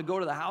 tomorrow I'm going to go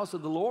to the house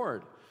of the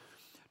Lord.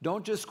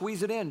 Don't just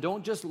squeeze it in.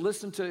 Don't just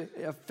listen to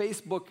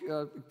Facebook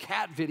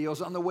cat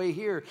videos on the way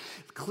here.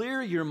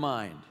 Clear your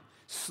mind.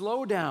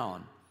 Slow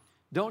down.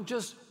 Don't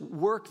just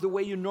work the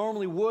way you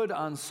normally would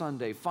on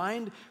Sunday.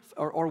 Find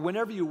or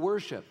whenever you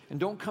worship, and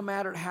don't come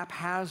at it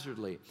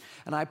haphazardly.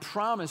 And I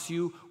promise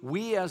you,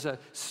 we as a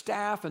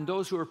staff and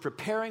those who are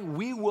preparing,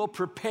 we will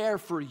prepare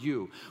for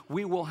you.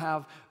 We will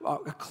have a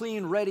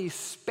clean, ready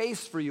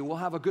space for you. We'll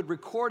have a good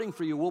recording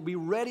for you. We'll be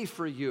ready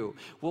for you.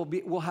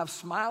 We'll have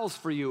smiles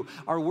for you.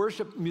 Our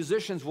worship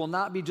musicians will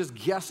not be just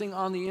guessing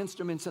on the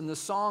instruments and the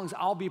songs.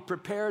 I'll be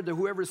prepared.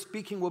 Whoever's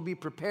speaking will be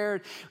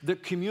prepared. The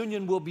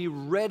communion will be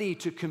ready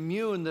to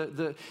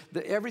commune.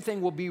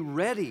 Everything will be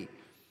ready.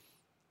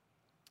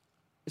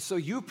 So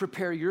you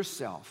prepare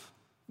yourself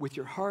with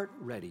your heart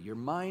ready, your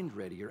mind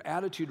ready, your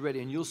attitude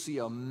ready, and you'll see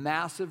a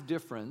massive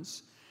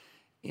difference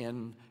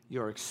in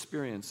your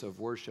experience of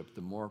worship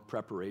the more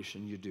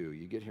preparation you do.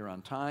 You get here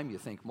on time, you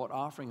think, what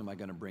offering am I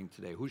going to bring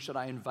today? Who should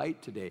I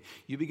invite today?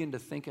 You begin to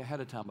think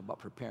ahead of time about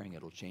preparing.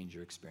 It'll change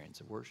your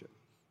experience of worship,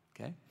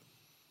 okay?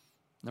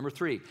 Number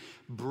 3,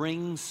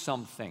 bring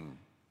something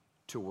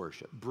to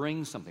worship.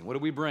 Bring something. What do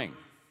we bring?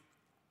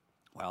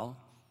 Well,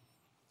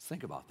 let's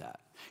think about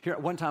that. Here,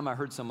 one time I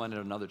heard someone at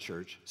another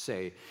church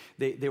say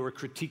they were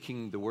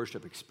critiquing the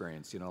worship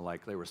experience,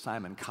 like they were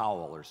Simon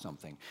Cowell or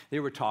something. They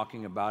were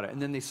talking about it,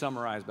 and then they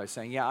summarized by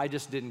saying, I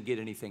just didn't get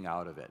anything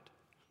out of it.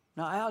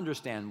 Now, I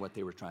understand what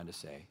they were trying to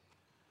say,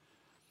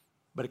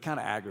 but it kind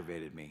of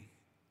aggravated me.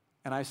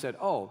 And I said,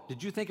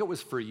 did you think it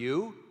was for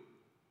you?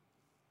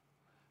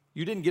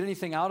 You didn't get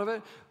anything out of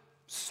it?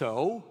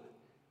 So?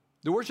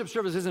 The worship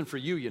service isn't for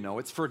you,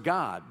 it's for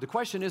God. The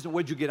question isn't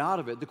what did you get out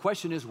of it. The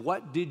question is,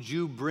 what did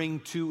you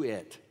bring to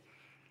it?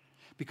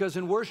 Because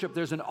in worship,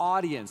 there's an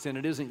audience, and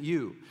it isn't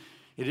you.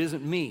 It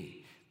isn't me.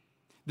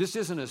 This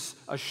isn't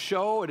a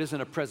show. It isn't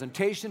a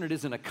presentation. It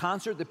isn't a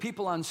concert. The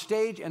people on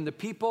stage and the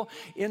people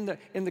in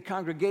the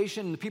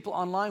congregation and the people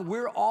online,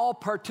 we're all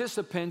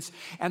participants,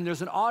 and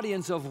there's an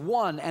audience of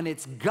one, and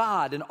it's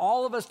God. And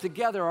all of us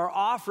together are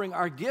offering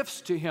our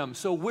gifts to Him.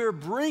 So we're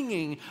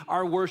bringing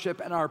our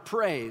worship and our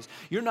praise.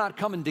 You're not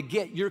coming to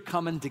get, you're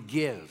coming to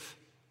give.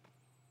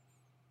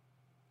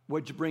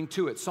 What'd you bring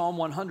to it? Psalm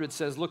 100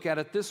 says, look at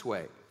it this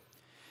way.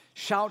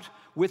 Shout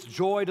with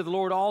joy to the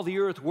Lord, all the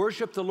earth.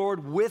 Worship the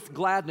Lord with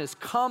gladness.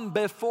 Come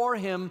before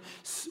Him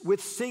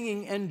with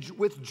singing and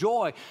with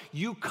joy.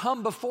 You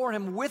come before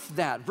Him with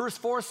that. Verse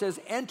 4 says,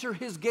 enter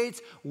His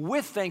gates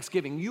with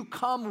thanksgiving. You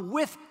come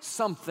with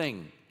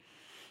something.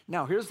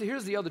 Now, here's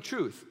the other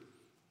truth.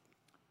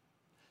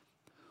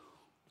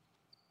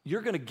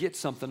 You're going to get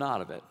something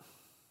out of it.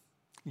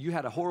 You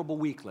had a horrible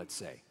week, let's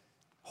say.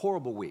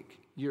 Horrible week.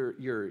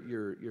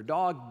 Your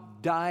dog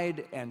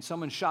died, and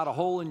someone shot a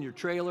hole in your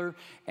trailer,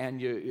 and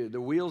the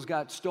wheels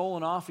got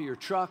stolen off of your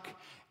truck,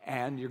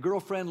 and your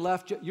girlfriend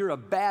left you. You're a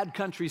bad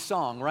country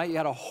song, right? You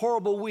had a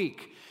horrible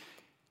week,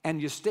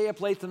 and you stay up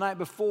late the night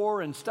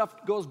before, and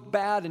stuff goes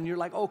bad, and you're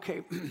like,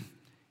 okay,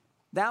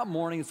 that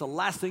morning it's the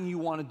last thing you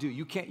want to do.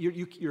 You can't.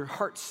 You're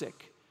heart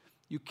sick.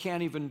 You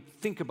can't even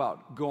think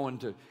about going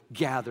to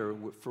gather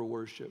for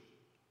worship.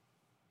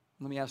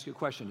 Let me ask you a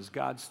question. Is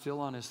God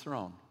still on His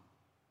throne?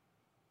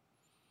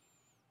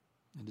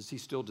 And does He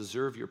still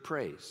deserve your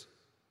praise,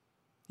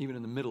 even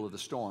in the middle of the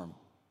storm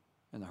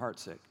and the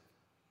heartsick?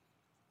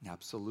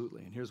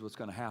 Absolutely. And here's what's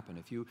going to happen.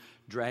 If you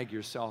drag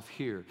yourself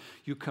here,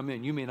 you come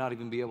in, you may not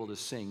even be able to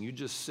sing. You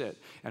just sit,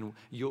 and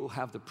you'll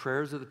have the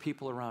prayers of the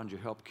people around you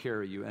help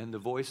carry you, and the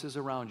voices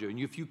around you. And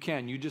if you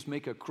can, you just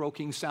make a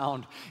croaking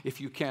sound,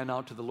 if you can,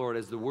 out to the Lord.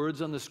 As the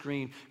words on the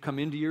screen come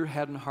into your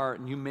head and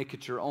heart, and you make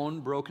it your own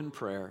broken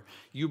prayer,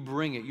 you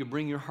bring it. You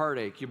bring your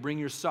heartache. You bring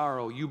your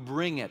sorrow. You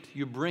bring it.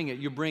 You bring it.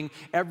 You bring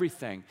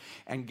everything.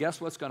 And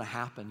guess what's going to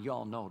happen? You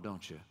all know,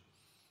 don't you?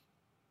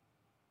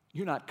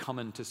 You're not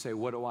coming to say,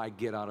 what do I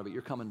get out of it?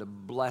 You're coming to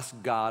bless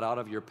God out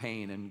of your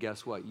pain, and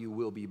guess what? You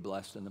will be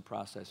blessed in the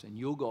process, and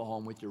you'll go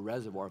home with your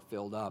reservoir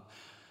filled up.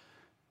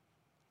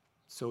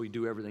 So you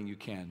do everything you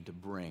can to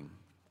bring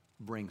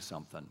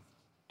something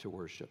to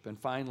worship. And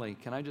finally,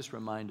 can I just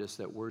remind us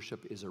that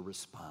worship is a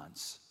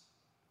response?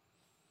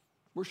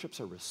 Worship's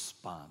a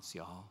response,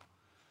 y'all.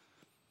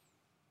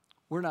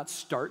 We're not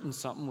starting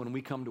something when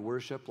we come to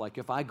worship. Like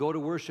if I go to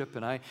worship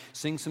and I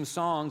sing some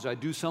songs, I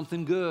do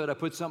something good, I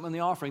put something in the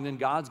offering, then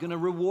God's going to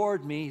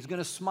reward me. He's going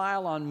to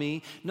smile on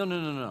me.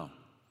 No.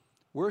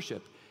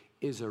 Worship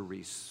is a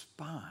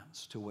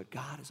response to what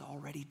God has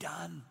already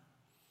done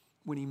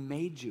when He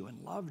made you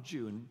and loved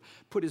you and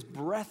put His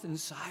breath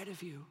inside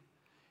of you.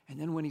 And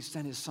then when He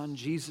sent His Son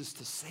Jesus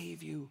to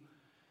save you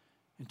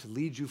and to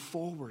lead you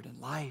forward in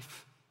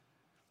life.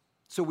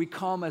 So we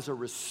come as a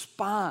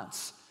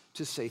response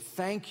to say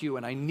thank you,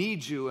 and I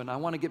need you, and I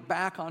want to get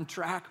back on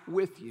track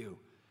with you,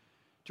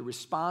 to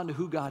respond to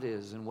who God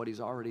is and what He's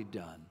already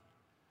done.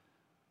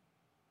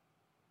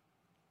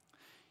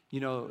 You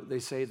know, they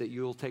say that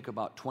you'll take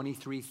about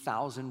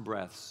 23,000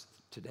 breaths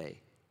today.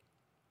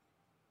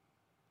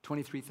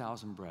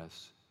 23,000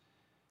 breaths.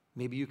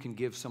 Maybe you can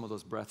give some of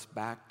those breaths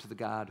back to the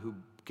God who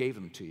gave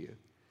them to you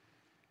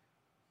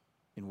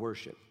in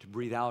worship, to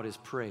breathe out His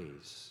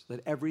praise. Let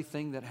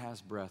everything that has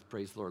breath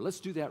praise the Lord. Let's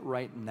do that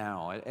right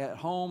now. At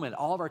home, at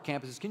all of our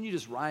campuses, can you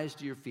just rise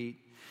to your feet?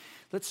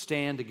 Let's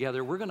stand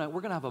together. We're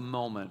gonna have a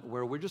moment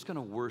where we're just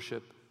gonna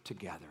worship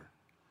together.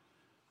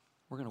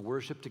 We're going to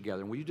worship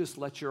together. And will you just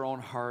let your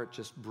own heart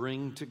just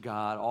bring to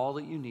God all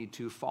that you need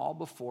to, fall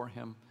before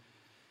Him,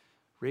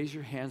 raise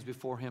your hands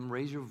before Him,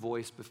 raise your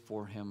voice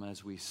before Him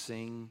as we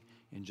sing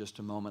in just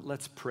a moment.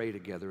 Let's pray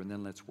together and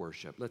then let's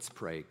worship. Let's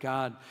pray.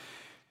 God,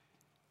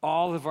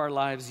 all of our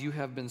lives you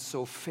have been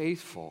so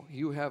faithful.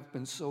 You have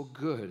been so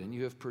good, and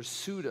you have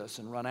pursued us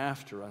and run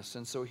after us.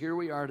 And so here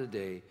we are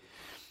today,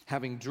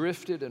 having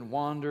drifted and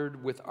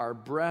wandered with our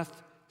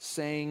breath,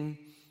 saying,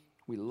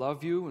 we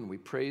love you and we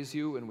praise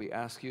you and we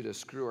ask you to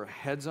screw our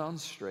heads on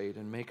straight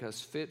and make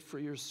us fit for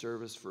your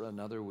service for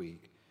another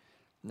week.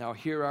 Now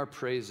hear our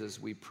praises,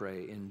 we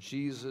pray. In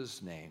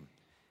Jesus' name,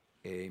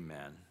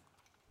 amen.